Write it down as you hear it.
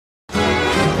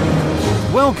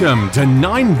Welcome to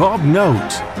 9 Bob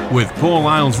Note with Paul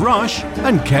Isles-Rush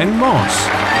and Ken Moss.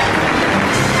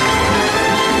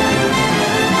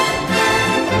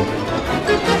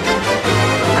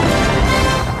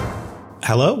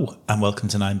 Hello and welcome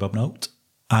to 9 Bob Note.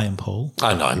 I am Paul.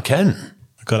 And I'm Ken.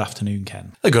 Good afternoon,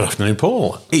 Ken. Good afternoon,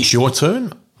 Paul. It's your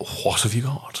turn. What have you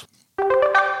got?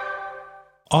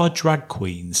 Are drag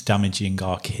queens damaging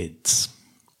our kids?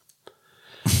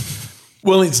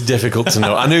 Well, it's difficult to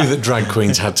know. I knew that drag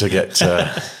queens had to get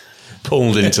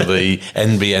pulled into the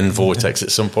NBN vortex at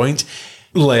some point.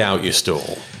 Lay out your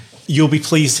stall. You'll be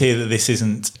pleased to hear that this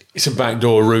isn't... It's a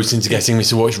backdoor route into getting me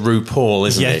to watch RuPaul,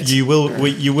 isn't it? Yeah, you will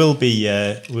be.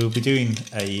 We'll be doing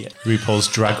a RuPaul's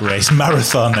Drag Race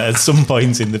marathon at some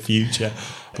point in the future,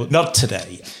 but not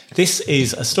today. This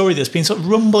is a story that's been sort of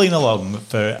rumbling along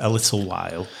for a little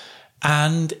while.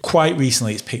 And quite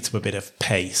recently, it's picked up a bit of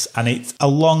pace. And it's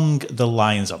along the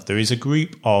lines of, there is a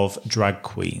group of drag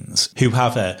queens who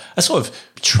have a sort of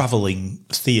travelling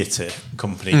theatre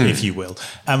company, if you will.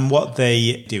 And what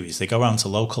they do is they go around to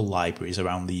local libraries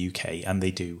around the UK and they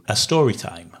do a story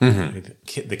time.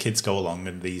 Mm-hmm. The kids go along,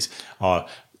 and these are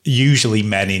usually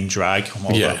men in drag,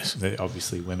 although yes,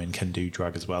 obviously women can do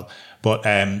drag as well. But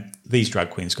these drag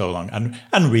queens go along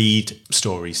and read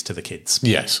stories to the kids.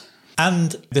 Yes.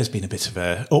 And there's been a bit of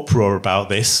an uproar about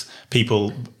this,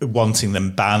 people wanting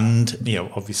them banned,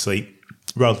 obviously,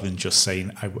 rather than just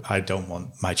saying, I don't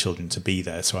want my children to be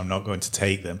there, so I'm not going to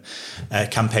take them,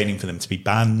 campaigning for them to be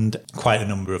banned. Quite a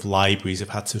number of libraries have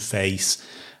had to face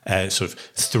sort of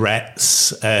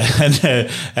threats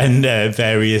and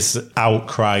various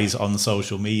outcries on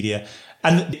social media.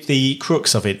 And the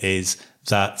crux of it is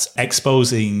that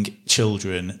exposing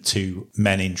children to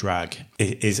men in drag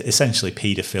is essentially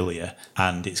paedophilia,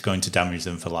 and it's going to damage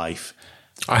them for life.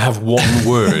 I have one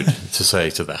word to say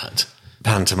to that.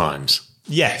 Pantomimes.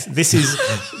 Yes, this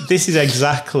is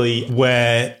exactly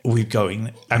where we're going.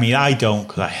 I mean, I don't,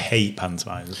 because I hate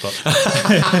pantomimes,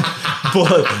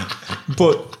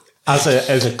 but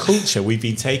as a culture, we've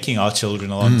been taking our children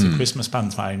along to Christmas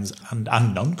pantomimes and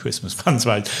non-Christmas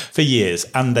pantomimes for years,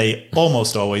 and they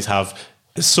almost always have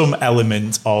some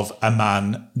element of a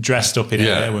man dressed up in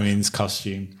a women's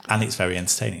costume, and it's very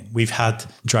entertaining. We've had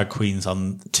drag queens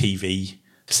on TV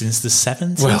since the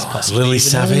 70s. Well, possibly. Lily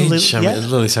Savage.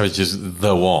 Lily Savage is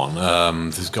the one.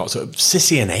 There's got sort of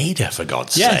Sissy and Ada, for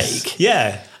God's sake.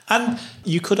 Yeah. And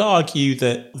you could argue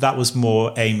that was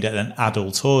more aimed at an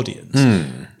adult audience.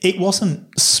 It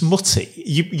wasn't smutty.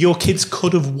 Your kids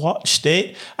could have watched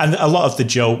it, and a lot of the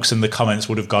jokes and the comments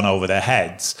would have gone over their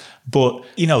heads. But,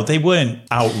 they weren't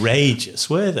outrageous,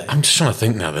 were they? I'm just trying to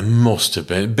think now. There must have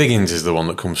been. Biggins is the one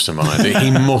that comes to mind. He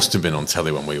must have been on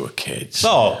telly when we were kids.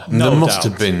 Oh, no There must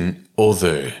doubt. have been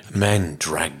other men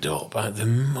dragged up. There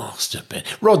must have been.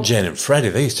 Rod, Jane and Freddie,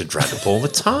 they used to drag up all the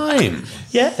time.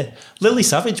 Yeah. Lily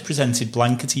Savage presented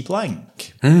Blankety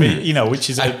Blank, which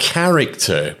is a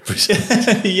character.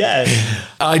 Yeah.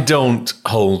 I don't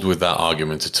hold with that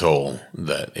argument at all,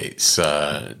 that it's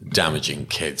damaging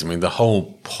kids. I mean, the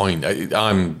whole point,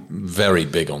 I'm very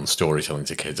big on storytelling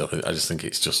to kids. I just think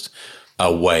it's just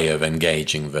a way of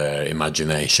engaging their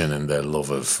imagination and their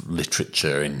love of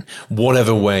literature in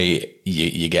whatever way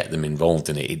you get them involved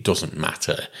in it. It doesn't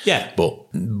matter. Yeah.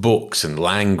 But books and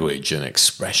language and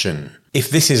expression, if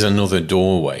this is another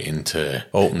doorway into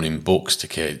opening books to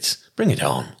kids, bring it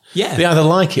on. Yeah. They either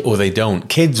like it or they don't.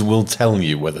 Kids will tell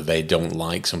you whether they don't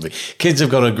like something. Kids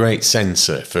have got a great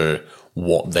sensor for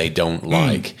what they don't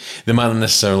like. They might not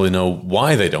necessarily know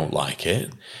why they don't like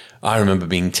it. I remember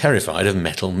being terrified of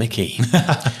Metal Mickey.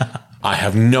 I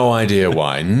have no idea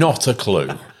why, not a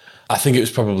clue. I think it was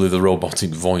probably the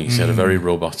robotic voice. He had a very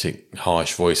robotic,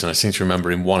 harsh voice. And I seem to remember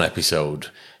in one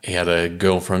episode, he had a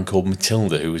girlfriend called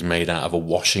Matilda who was made out of a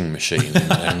washing machine.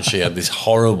 And she had this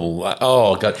horrible,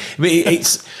 oh God.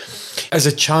 It's, as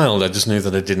a child, I just knew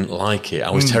that I didn't like it.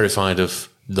 I was terrified of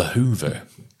the Hoover.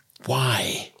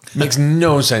 Why? Makes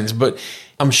no sense. But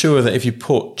I'm sure that if you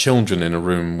put children in a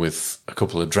room with a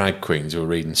couple of drag queens who are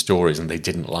reading stories and they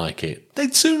didn't like it,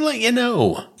 they'd soon let you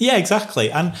know. Yeah,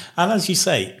 exactly. And as you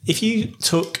say, if you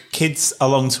took kids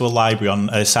along to a library on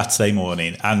a Saturday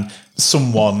morning and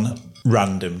someone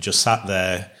random just sat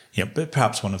there,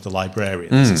 perhaps one of the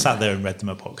librarians, sat there and read them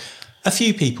a book, a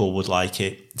few people would like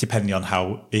it, depending on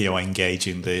how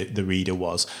engaging the reader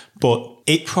was. But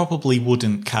it probably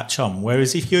wouldn't catch on.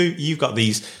 Whereas if you've got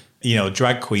these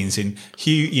drag queens in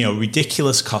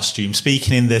ridiculous costumes,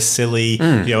 speaking in this silly,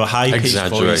 high-pitched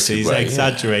voices,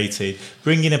 exaggerated,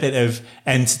 bringing a bit of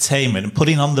entertainment and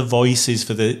putting on the voices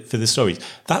for the stories,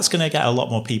 that's going to get a lot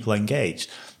more people engaged.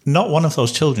 not one of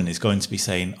those children is going to be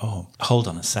saying, oh, hold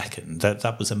on a second,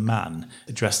 that was a man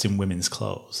dressed in women's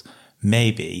clothes.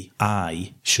 Maybe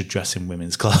I should dress in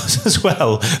women's clothes as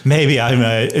well. Maybe I'm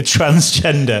a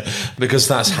transgender. Because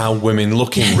that's how women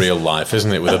look in real life,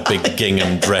 isn't it? With a big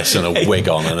gingham dress and a wig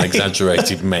on and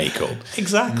exaggerated makeup.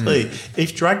 Exactly.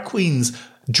 If drag queens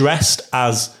dressed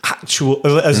as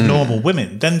normal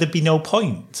women, then there'd be no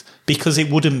point, because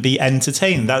it wouldn't be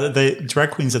entertaining. The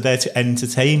drag queens are there to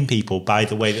entertain people by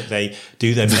the way that they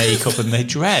do their makeup and their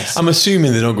dress. I'm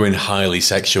assuming they're not going highly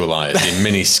sexualised in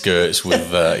mini skirts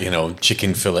with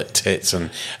chicken fillet tits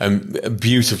and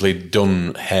beautifully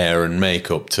done hair and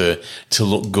makeup to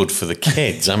look good for the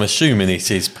kids. I'm assuming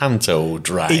it is panto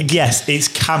drag. Yes, it's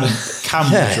camp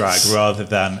yes. drag rather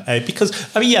than because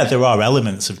there are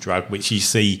elements of drag which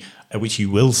you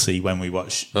will see when we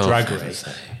watch Drag Race,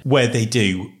 where they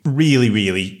do really,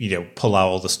 really, pull out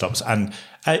all the stops. And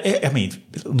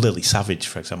Lily Savage,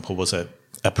 for example, was a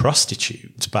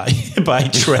prostitute by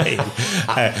trade,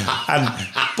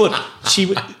 but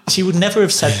she would never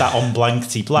have said that on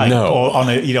Blankety Blank or on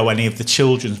any of the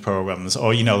children's programs,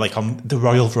 or like on the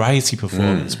Royal Variety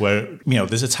Performance, where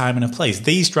there's a time and a place.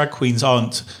 These drag queens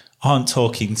aren't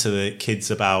talking to the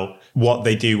kids about what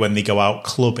they do when they go out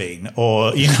clubbing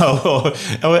or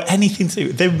anything to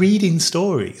do. They're reading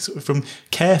stories from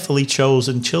carefully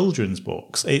chosen children's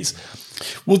books.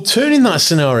 Well, turning that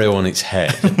scenario on its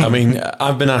head,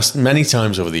 I've been asked many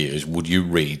times over the years, would you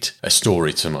read a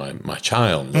story to my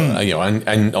child?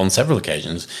 And on several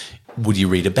occasions, would you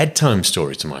read a bedtime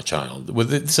story to my child? Well,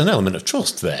 there's an element of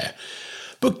trust there.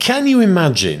 But can you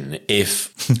imagine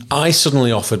if I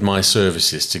suddenly offered my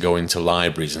services to go into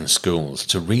libraries and schools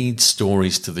to read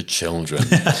stories to the children?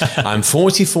 I'm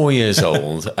 44 years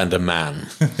old and a man.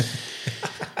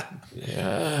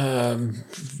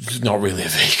 Not really a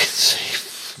vacancy.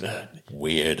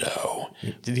 Weirdo.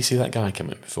 Did you see that guy come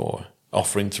in before?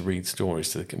 Offering to read stories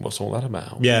to the kids. What's all that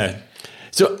about? Yeah.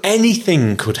 So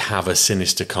anything could have a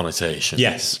sinister connotation.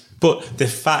 Yes. But the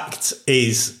fact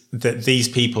is that these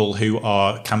people who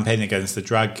are campaigning against the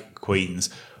drag queens,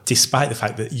 despite the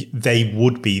fact that they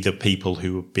would be the people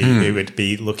who would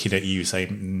be looking at you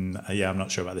saying, I'm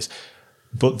not sure about this,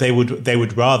 but they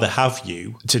would rather have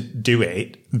you to do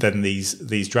it than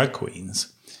these drag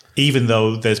queens, even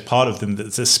though there's part of them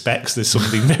that suspects there's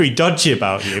something very dodgy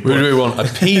about you. Would we want a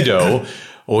pedo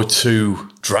or two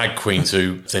drag queens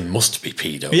who they must be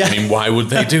pedos? Yeah. Why would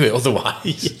they do it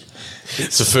otherwise? Yeah.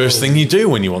 It's the first thing you do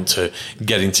when you want to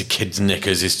get into kids'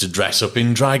 knickers is to dress up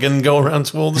in drag and go around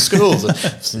to all the schools.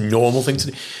 It's a normal thing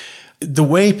to do. The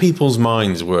way people's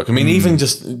minds work, even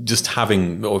just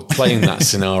having or playing that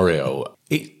scenario,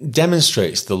 it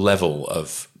demonstrates the level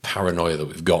of paranoia that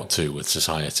we've got to with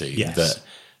society. Yes. That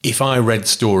if I read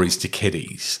stories to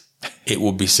kiddies, it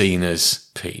would be seen as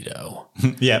pedo.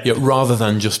 Rather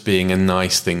than just being a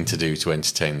nice thing to do to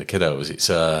entertain the kiddos. It's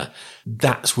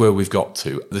that's where we've got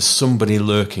to. There's somebody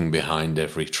lurking behind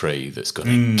every tree that's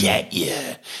going to get you.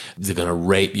 They're going to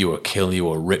rape you or kill you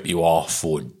or rip you off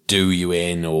or do you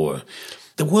in, or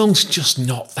the world's just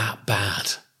not that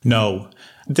bad. No,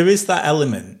 there is that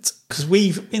element, because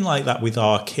we've been like that with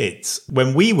our kids.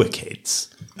 When we were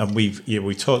kids, and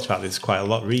we talked about this quite a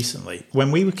lot recently,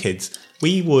 when we were kids,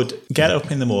 we would get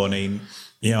up in the morning,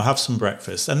 have some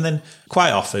breakfast, and then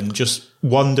quite often just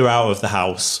wander out of the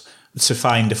house to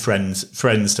find friends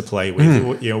to play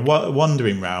with,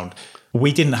 wandering around.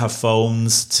 We didn't have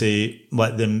phones to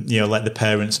let the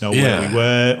parents know where we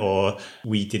were, or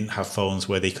we didn't have phones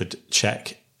where they could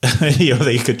check,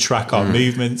 they could track our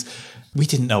movements. We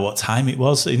didn't know what time it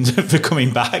was for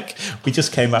coming back. We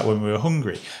just came back when we were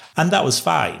hungry, and that was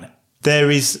fine.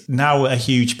 There is now a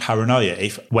huge paranoia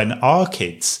when our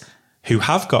kids who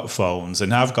have got phones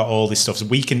and have got all this stuff, so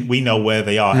we know where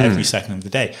they are every second of the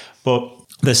day, but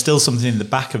there's still something in the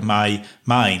back of my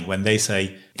mind when they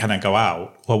say, can I go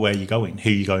out? Well, where are you going? Who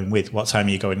are you going with? What time are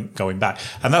you going back?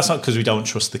 And that's not because we don't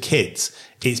trust the kids.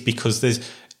 It's because there's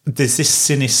this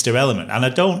sinister element. And I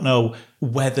don't know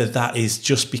whether that is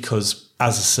just because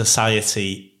as a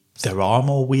society, there are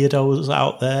more weirdos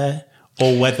out there,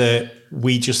 or whether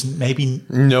we just maybe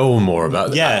know more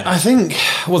about it. Yeah. I think,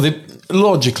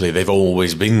 logically, they've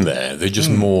always been there. They're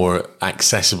just more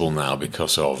accessible now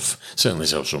because of certainly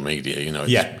social media,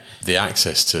 the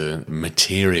access to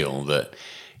material that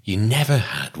you never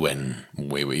had when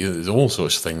we were. There's all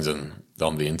sorts of things on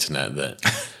the internet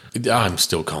that I'm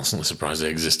still constantly surprised they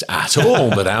exist at all.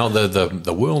 But out there,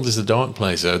 the world is a dark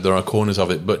place. There are corners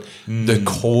of it, but the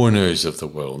corners of the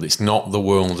world, it's not the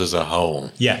world as a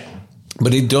whole. Yeah.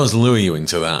 But it does lure you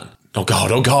into that oh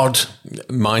God,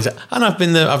 mindset. And I've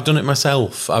been there, I've done it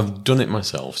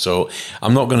myself. So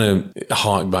I'm not going to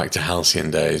hark back to halcyon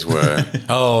days where,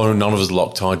 none of us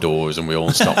locked our doors and we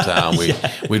all stopped out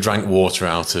and we drank water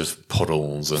out of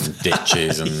puddles and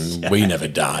ditches and we never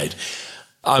died.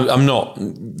 I'm not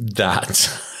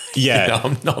that. Yeah.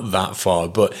 I'm not that far,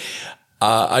 but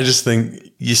I just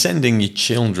think you're sending your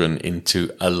children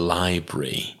into a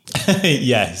library.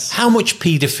 Yes. How much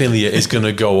paedophilia is going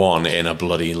to go on in a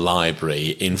bloody library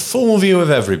in full view of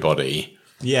everybody?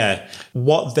 Yeah.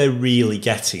 What they're really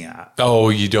getting at. Oh,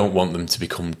 you don't want them to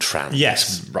become trans.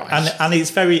 Yes. Right. And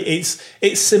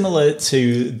it's similar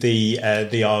to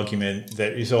the argument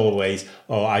that is always,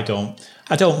 I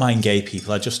don't mind gay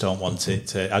people. I just don't want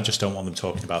them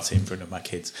talking about it in front of my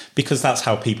kids, because that's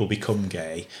how people become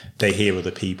gay. They hear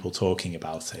other people talking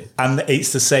about it. And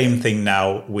it's the same thing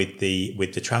now with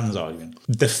the trans argument.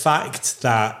 The fact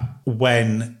that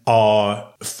when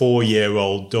our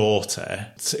 4-year-old daughter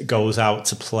goes out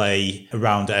to play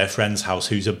around at her friend's house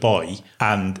who's a boy,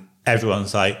 and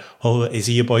everyone's like, oh, is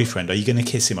he your boyfriend? Are you going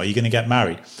to kiss him? Are you going to get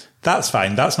married? That's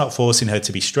fine. That's not forcing her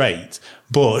to be straight.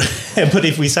 But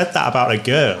if we said that about a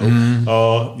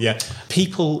girl,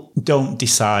 people don't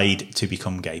decide to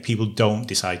become gay. People don't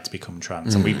decide to become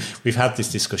trans. And we've had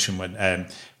this discussion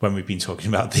when we've been talking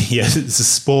about the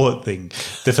sport thing.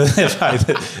 The fact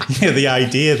that the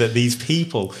idea that these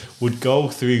people would go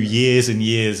through years and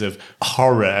years of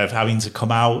horror of having to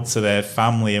come out to their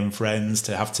family and friends,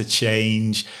 to have to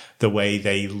change the way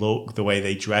they look, the way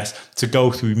they dress, to go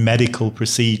through medical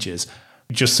procedures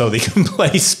just so they can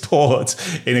play sport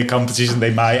in a competition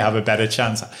they might have a better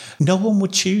chance at. No one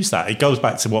would choose that. It goes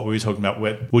back to what we were talking about,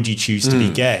 would you choose to be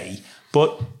gay?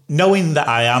 But knowing that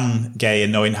I am gay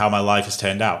and knowing how my life has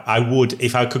turned out, I would,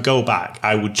 if I could go back,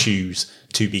 I would choose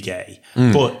to be gay.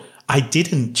 But I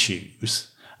didn't choose.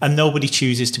 And nobody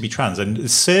chooses to be trans. And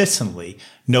certainly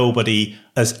nobody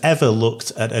has ever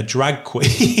looked at a drag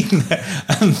queen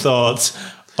and thought,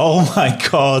 oh my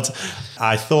God,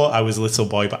 I thought I was a little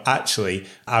boy, but actually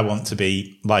I want to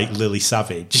be like Lily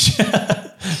Savage.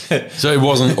 So it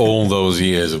wasn't all those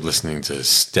years of listening to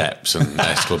Steps and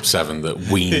S Club 7 that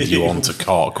weaned you onto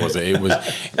cock, was it? It was.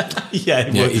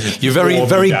 You're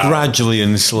very gradually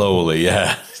and slowly,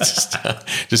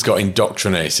 just got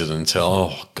indoctrinated until,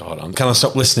 oh God, can I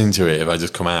stop listening to it if I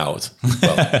just come out?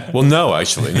 Well, no,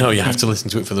 actually, no. You have to listen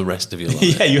to it for the rest of your life.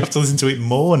 Yeah, you have to listen to it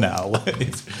more now.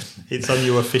 It's on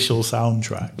your official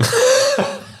soundtrack.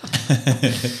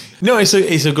 No, it's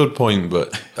a good point,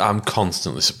 but I'm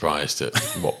constantly surprised at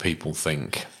what people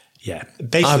think. Yeah,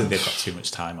 basically they've got too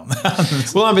much time on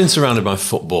that. Well, I've been surrounded by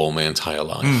football my entire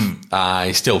life.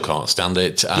 I still can't stand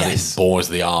it, and it bores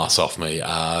the arse off me.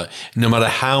 No matter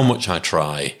how much I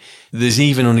try, there's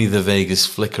even only the vaguest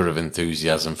flicker of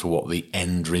enthusiasm for what the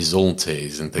end result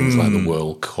is and things like the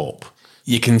World Cup.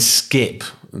 You can skip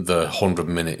the 100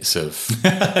 minutes of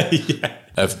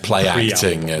play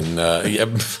acting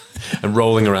and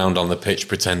rolling around on the pitch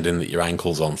pretending that your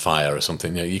ankle's on fire or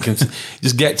something. You can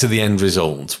just get to the end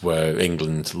result where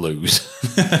England lose.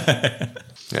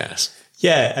 Yes.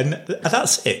 Yeah, and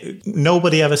that's it.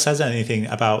 Nobody ever says anything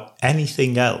about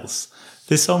anything else.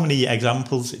 There's so many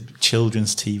examples,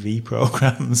 children's TV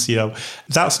programs,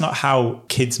 that's not how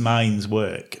kids' minds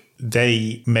work.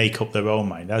 They make up their own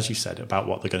mind, as you said, about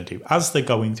what they're going to do as they're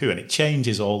going through. And it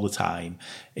changes all the time.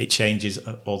 It changes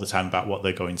all the time about what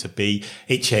they're going to be.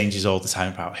 It changes all the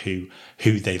time about who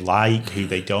they like, who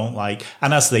they don't like.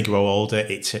 And as they grow older,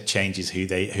 it changes who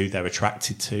they're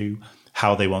attracted to,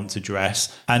 how they want to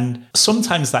dress. And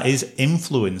sometimes that is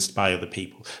influenced by other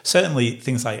people. Certainly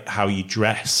things like how you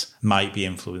dress might be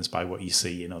influenced by what you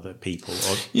see in other people.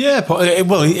 Well,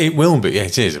 it will be. Yeah,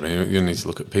 it is. I mean, you need to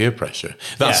look at peer pressure.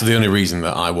 That's the only reason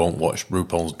that I won't watch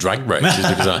RuPaul's Drag Race is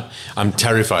because I'm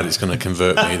terrified it's going to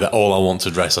convert me that all I want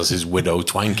to dress as is Widow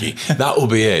Twanky. That will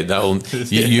be it.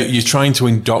 You're trying to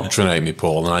indoctrinate me,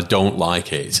 Paul, and I don't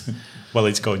like it. Well,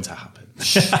 it's going to happen.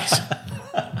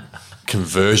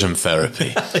 Conversion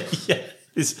therapy. Yeah,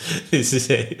 this is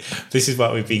it. This is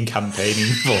what we've been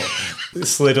campaigning for. It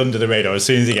slid under the radar. As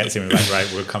soon as it gets in, we're like, right,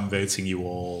 we're converting you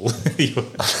all.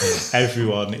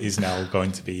 Everyone is now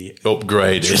going to be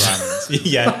upgraded. Trans.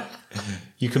 Yeah.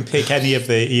 You can pick any of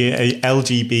the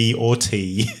LGB or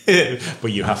T,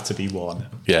 but you have to be one.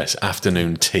 Yes,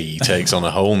 afternoon tea takes on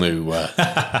a whole new...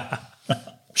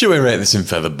 Should we rate this in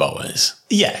feather boas?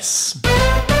 Yes.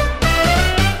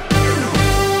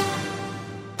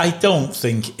 I don't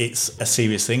think it's a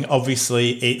serious thing.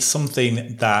 Obviously, it's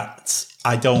something that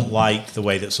I don't like the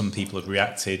way that some people have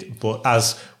reacted. But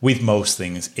as with most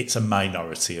things, it's a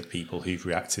minority of people who've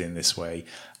reacted in this way.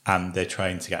 and they're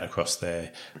trying to get across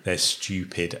their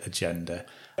stupid agenda.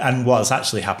 And what's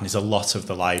actually happened is a lot of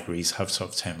the libraries have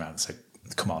sort of turned around and said,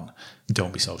 come on,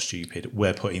 don't be so stupid.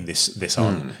 We're putting this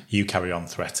on. You carry on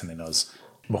threatening us.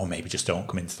 Well, maybe just don't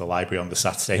come into the library on the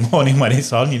Saturday morning when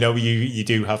it's on. You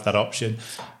do have that option.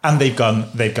 And they've gone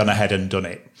ahead and done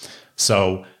it.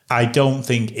 So I don't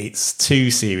think it's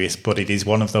too serious, but it is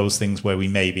one of those things where we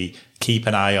maybe keep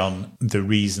an eye on the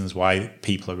reasons why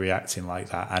people are reacting like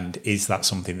that. And is that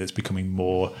something that's becoming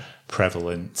more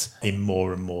prevalent in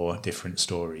more and more different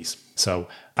stories? So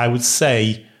I would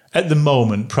say at the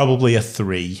moment, probably a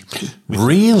 3. With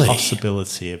Really? the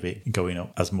possibility of it going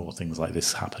up as more things like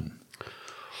this happen.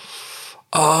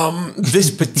 This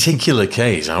particular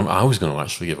case, I was going to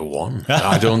actually give a 1.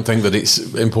 I don't think that it's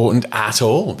important at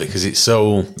all because it's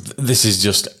so. This is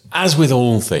just, as with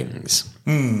all things,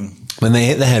 when they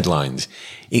hit the headlines,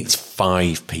 it's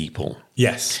 5 people.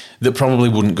 Yes. That probably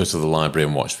wouldn't go to the library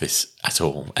and watch this at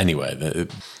all. Anyway,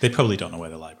 they probably don't know where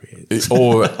the library is.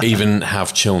 Or even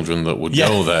have children that would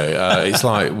go there. It's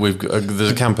like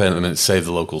there's a campaign at the minute, Save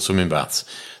the Local Swimming Baths.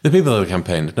 The people that have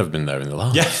campaigned have never been there in their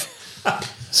life. Yeah.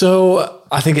 So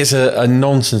I think it's a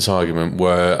nonsense argument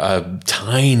where a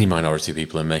tiny minority of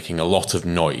people are making a lot of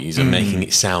noise and making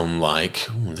it sound like,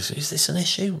 is this an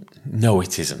issue? No,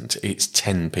 it isn't. It's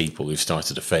 10 people who've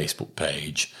started a Facebook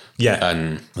page. Yeah.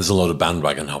 And there's a lot of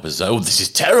bandwagon hoppers. Oh, this is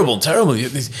terrible.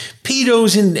 There's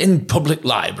pedos in public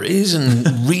libraries and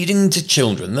reading to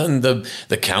children. And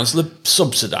the council are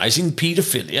subsidising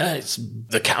paedophilia. It's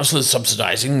the council is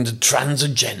subsidising the trans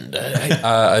agenda.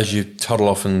 As you toddle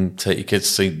off and take your kids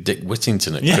to see Dick Whittington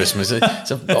at Christmas,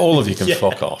 so all of you can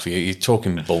fuck off. You're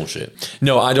talking bullshit.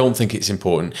 No, I don't think it's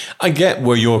important. I get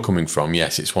where you're coming from.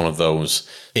 Yes, it's one of those,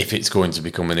 if it's going to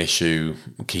become an issue,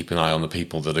 keep an eye on the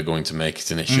people that are going to make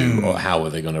it an issue, or how are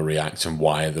they going to react and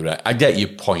why are they I get your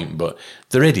point, but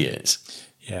they're idiots.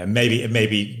 Yeah,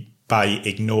 maybe by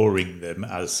ignoring them,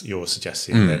 as you're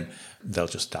suggesting, then they'll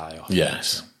just die off.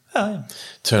 Yes. Oh, yeah.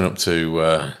 Turn up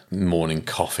to morning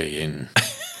coffee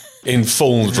in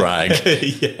full drag.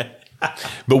 Yeah.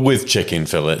 But with chicken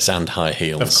fillets and high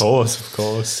heels. Of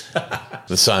course.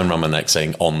 The sign around my neck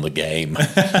saying, on the game.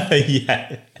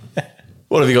 Yeah.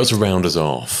 What have you got to round us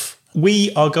off?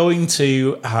 We are going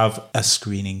to have a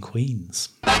screening Queens.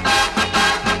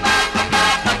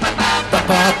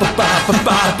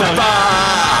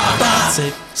 That's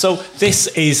it. So this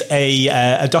is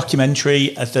a documentary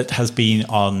that has been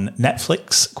on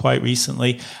Netflix quite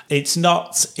recently. It's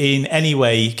not in any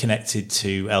way connected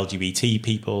to LGBT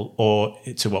people or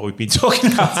to what we've been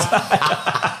talking about.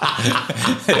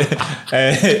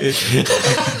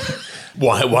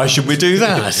 Why should we do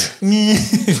that?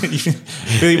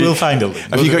 We'll find a link.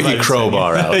 Have you got your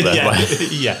crowbar out there?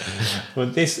 Yeah. Well,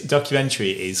 this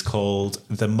documentary is called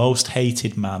The Most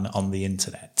Hated Man on the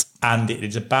Internet. And it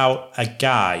is about a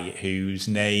guy whose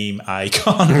name I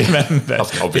can't remember.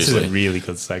 Obviously. This is a really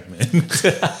good segment.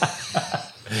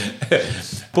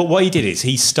 But what he did is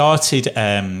he started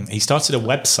a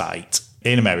website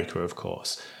in America, of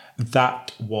course,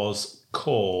 that was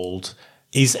called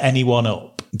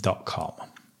IsAnyoneUp.com.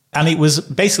 And it was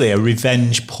basically a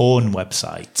revenge porn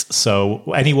website. So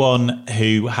anyone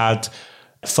who had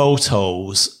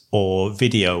photos or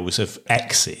videos of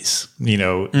exes, they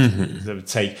would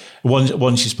take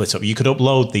once you split up, you could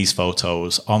upload these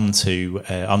photos onto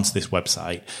this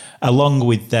website along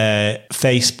with their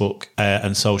Facebook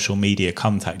and social media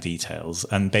contact details,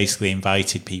 and basically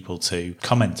invited people to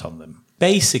comment on them.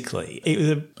 Basically, it was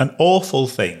an awful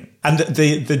thing. And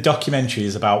the documentary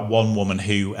is about one woman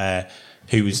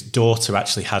whose daughter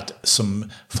actually had some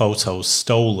photos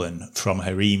stolen from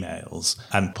her emails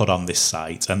and put on this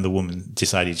site, and the woman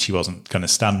decided she wasn't going to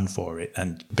stand for it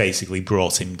and basically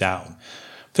brought him down.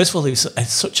 First of all, it's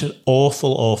such an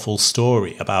awful, awful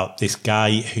story about this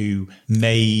guy who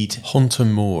made... Hunter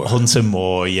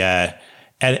Moore, yeah.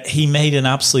 And he made an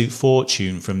absolute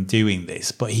fortune from doing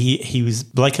this, but he was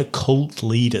like a cult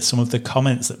leader. Some of the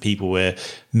comments that people were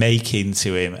making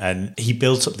to him, and he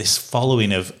built up this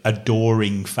following of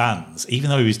adoring fans,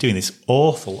 even though he was doing this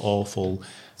awful, awful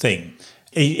thing.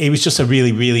 It was just a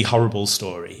really, really horrible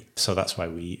story. So that's why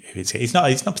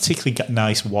it's not particularly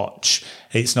nice watch.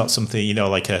 It's not something,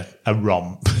 like a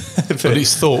romp. But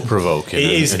it's thought-provoking.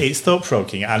 It's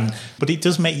thought-provoking. But it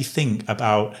does make you think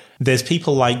about, there's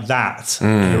people like that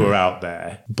who are out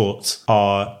there, but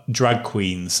our drag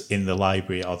queens in the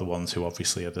library are the ones who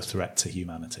obviously are the threat to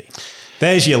humanity.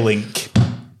 There's your link.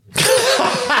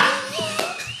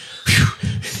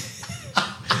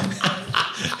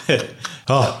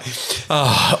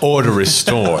 Order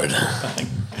restored.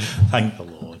 Thank the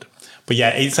Lord. But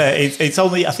yeah, it's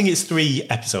only, I think it's 3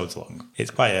 episodes long.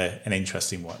 It's quite an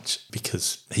interesting watch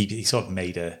because he sort of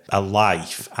made a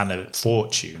life and a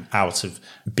fortune out of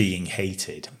being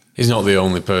hated. He's not the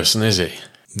only person, is he?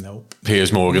 Nope.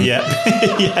 Piers Morgan. Yeah,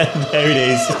 yeah, there it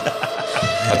is.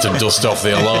 Had to dust off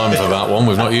the alarm for that one.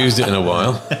 We've not used it in a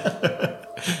while.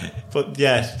 But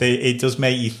yeah, it does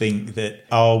make you think that,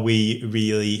 are we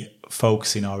really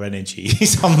focusing our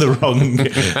energies on the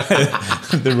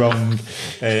wrong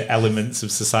elements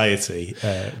of society?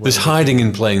 There's hiding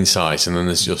in plain sight, and then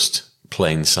there's just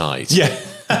plain sight. Yeah.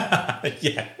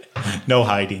 Yeah. No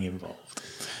hiding involved.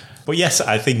 But yes,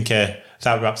 I think that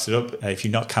wraps it up. If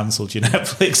you've not cancelled your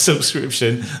Netflix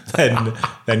subscription,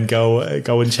 then go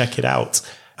and check it out.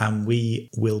 And we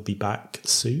will be back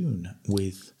soon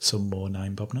with some more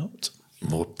 9 Bob Note.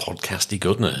 More podcasty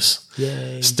goodness.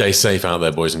 Yay. Stay safe out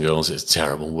there, boys and girls. It's a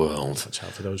terrible world. Watch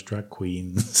out for those drag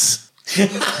queens.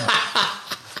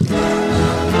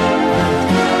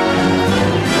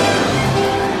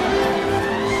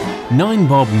 9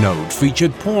 Bob Note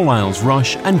featured Paul Isles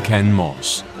Rush and Ken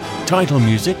Moss. Title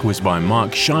music was by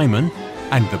Mark Scheiman,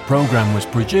 and the program was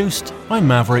produced by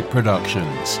Maverick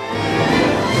Productions.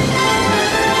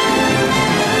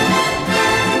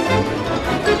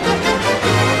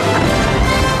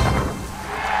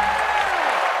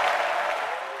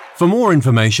 For more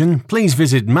information, please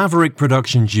visit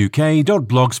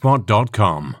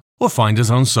maverickproductionsuk.blogspot.com or find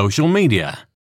us on social media.